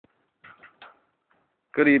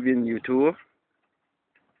Good evening, YouTube.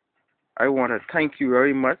 I want to thank you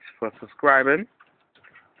very much for subscribing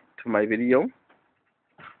to my video.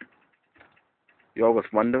 You're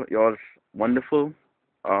wonderful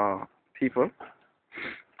people.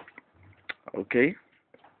 Okay,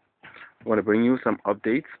 I want to bring you some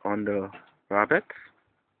updates on the rabbits.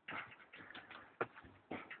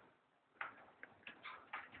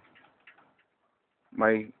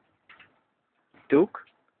 My Duke,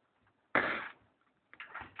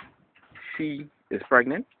 she is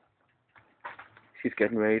pregnant. She's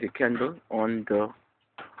getting ready to kindle on the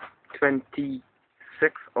 26th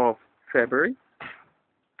of February.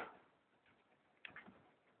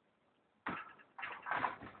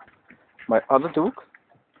 My other Duke,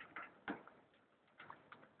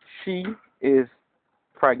 she is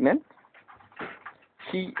pregnant.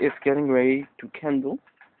 She is getting ready to kindle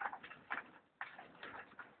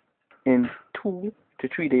in 2 to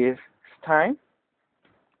 3 days time.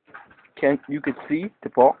 You can see the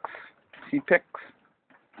box. She picks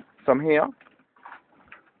some hair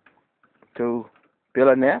to build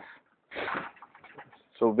a nest.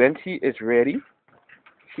 So when she is ready,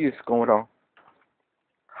 she is going to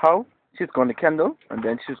she's going to kindle, and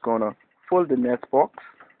then she's going to fill the nest box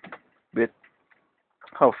with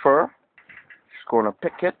her fur. She's going to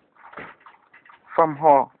pick it from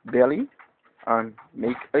her belly and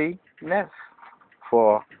make a nest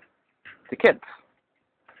for the kids.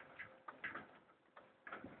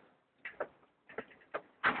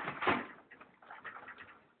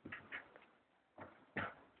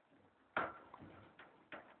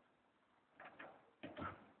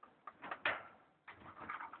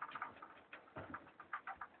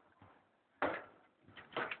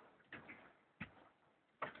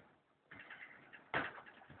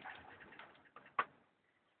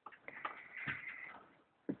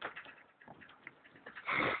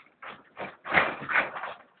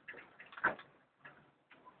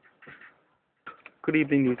 Good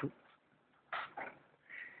evening, YouTube.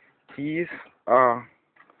 These are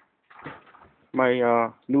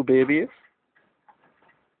my new babies,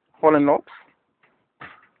 Holland Lobs.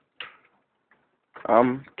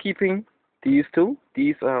 I'm keeping these two.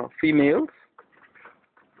 These are females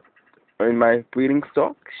in my breeding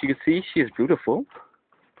stock. As you can see, she is beautiful.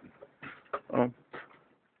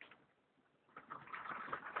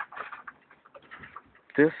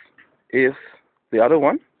 This is the other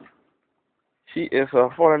one. She is a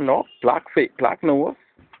Holland Lob, black nose,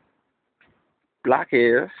 black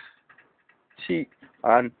ears,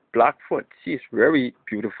 and black foot. She is very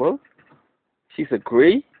beautiful. She's a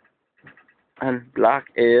gray and black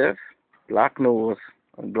ears, black nose,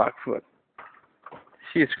 and black foot.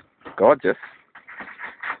 She is gorgeous.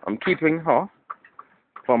 I'm keeping her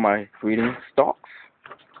for my breeding stocks.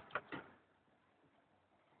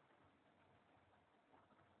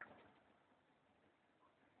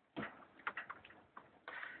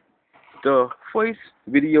 The first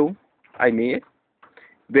video I made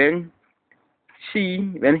when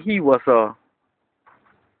he was a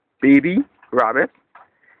baby rabbit,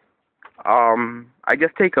 I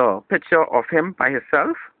just take a picture of him by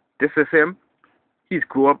himself. This is him. He's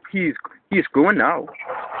grew up. He's growing now.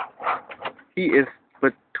 He is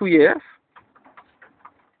but 2 years.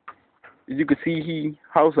 As you can see, he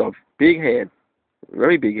has a big head,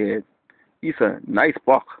 very big head. He's a nice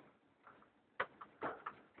buck.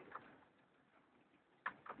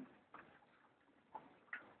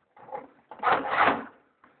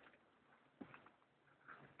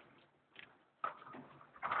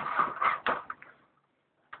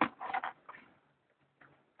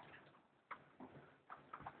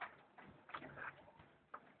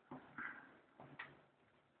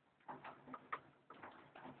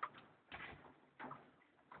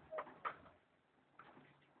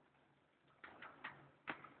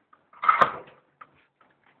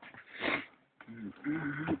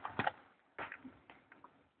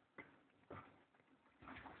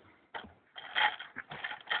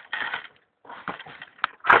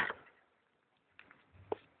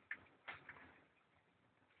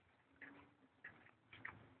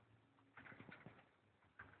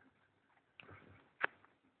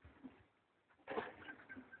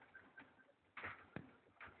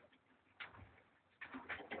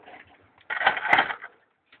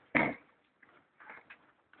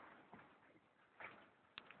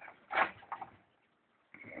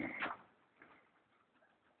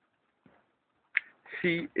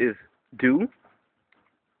 She is due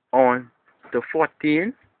on the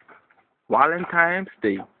 14th, Valentine's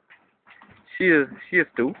Day. She is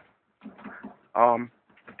due.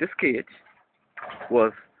 This cage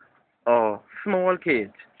was a small cage.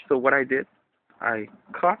 So what I did, I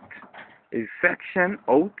cut a section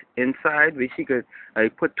out inside where she could, I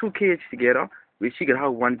put two cages together where she could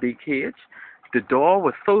have one big cage. The door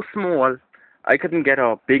was so small I couldn't get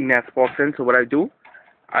a big nest box in, so what I do,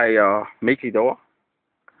 I make a door.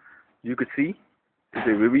 You could see it's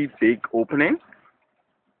a very big opening,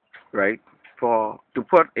 right, for to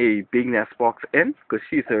put a big nest box in, because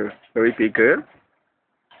she's a very big girl.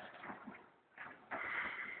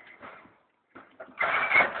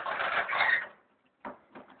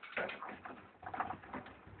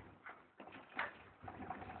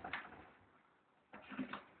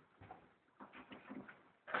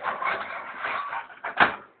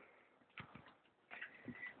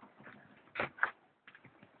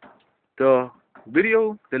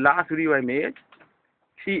 The last video I made,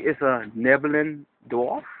 she is a Neverland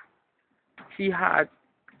dwarf. She had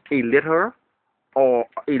a litter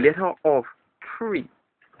of three,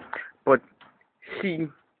 but she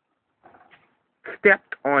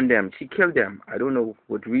stepped on them. She killed them. I don't know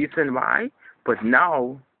what reason why, but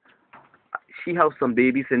now she has some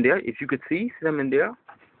babies in there. If you could see them in there,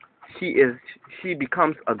 she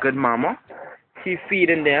becomes a good mama. She's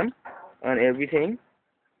feeding them and everything.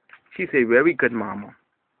 She's a very good mama.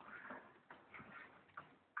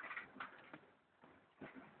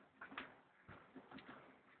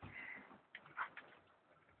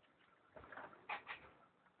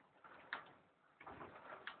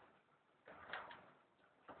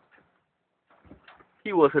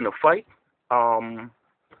 He was in a fight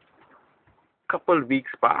couple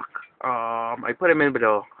weeks back. I put him in with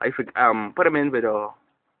a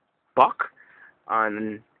buck,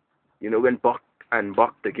 and when buck and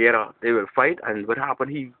buck together they will fight. And what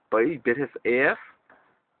happened? He bit his ass,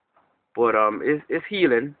 but it's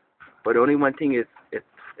healing. But the only one thing is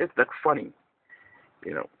it's like funny,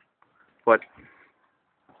 you know. But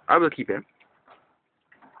I will keep him.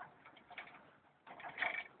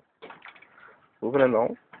 Moving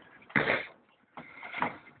along.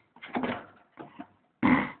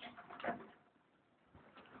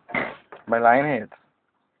 My lion head.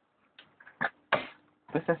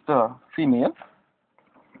 This is the female.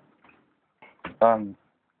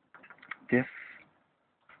 This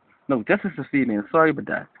no, this is the female. Sorry about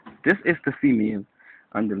that. This is the female,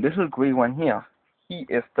 and the little gray one here, he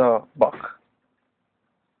is the buck,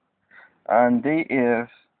 and they is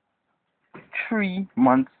 3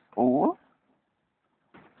 months old.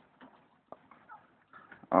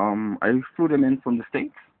 I flew them in from the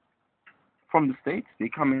States. From the States, they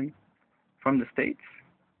come in from the States.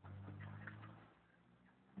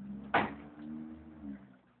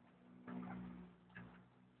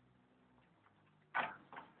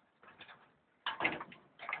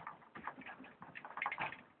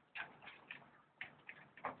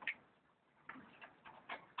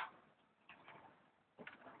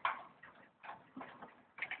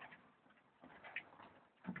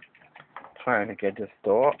 Trying to get this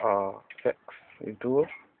door fixed. The door.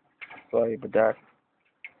 Sorry about that.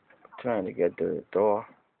 Trying to get the door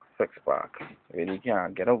fixed back. Really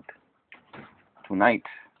can't get out tonight.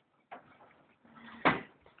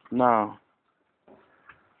 Now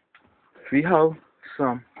we have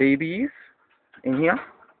some babies in here.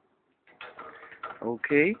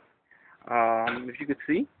 Okay. If you could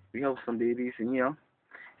see, we have some babies in here.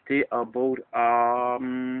 They are about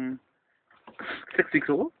 6 weeks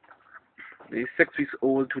old. They're 6 weeks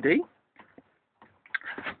old today.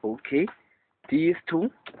 Okay. These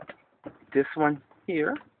two, this one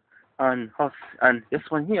here, and this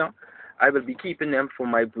one here, I will be keeping them for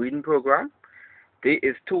my breeding program. There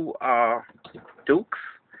is two dukes.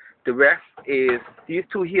 The rest is, these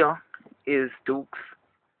two here is dukes,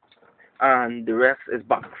 and the rest is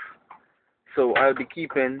bucks. So I'll be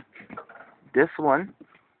keeping this one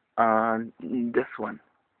and this one.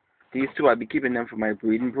 These two, I'll be keeping them for my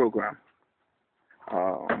breeding program.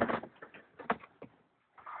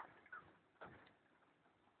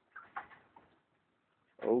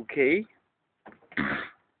 Okay.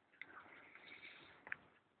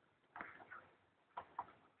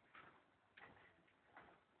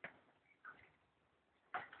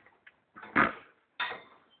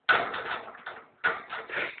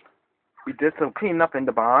 We did some cleanup in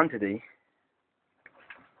the barn today.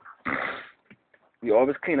 We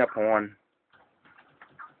always clean up on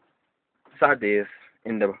Saturdays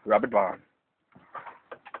in the rabbit barn.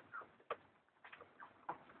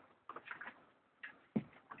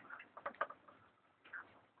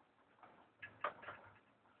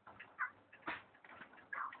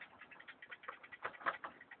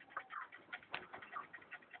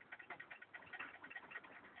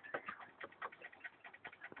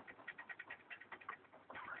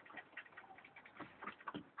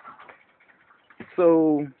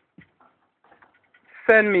 So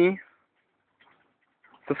send me,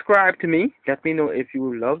 subscribe to me. Let me know if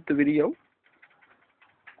you love the video.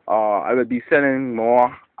 I will be sending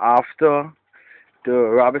more after the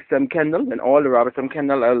rabbit stem kennel, and all the rabbit stem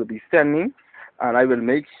kennel I will be sending, and I will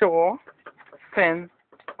make sure send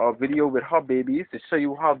a video with her babies to show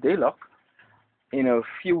you how they look. In a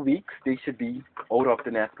few weeks they should be out of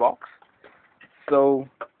the nest box. So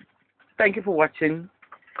thank you for watching,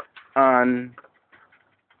 and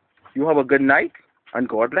you have a good night, and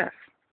God bless.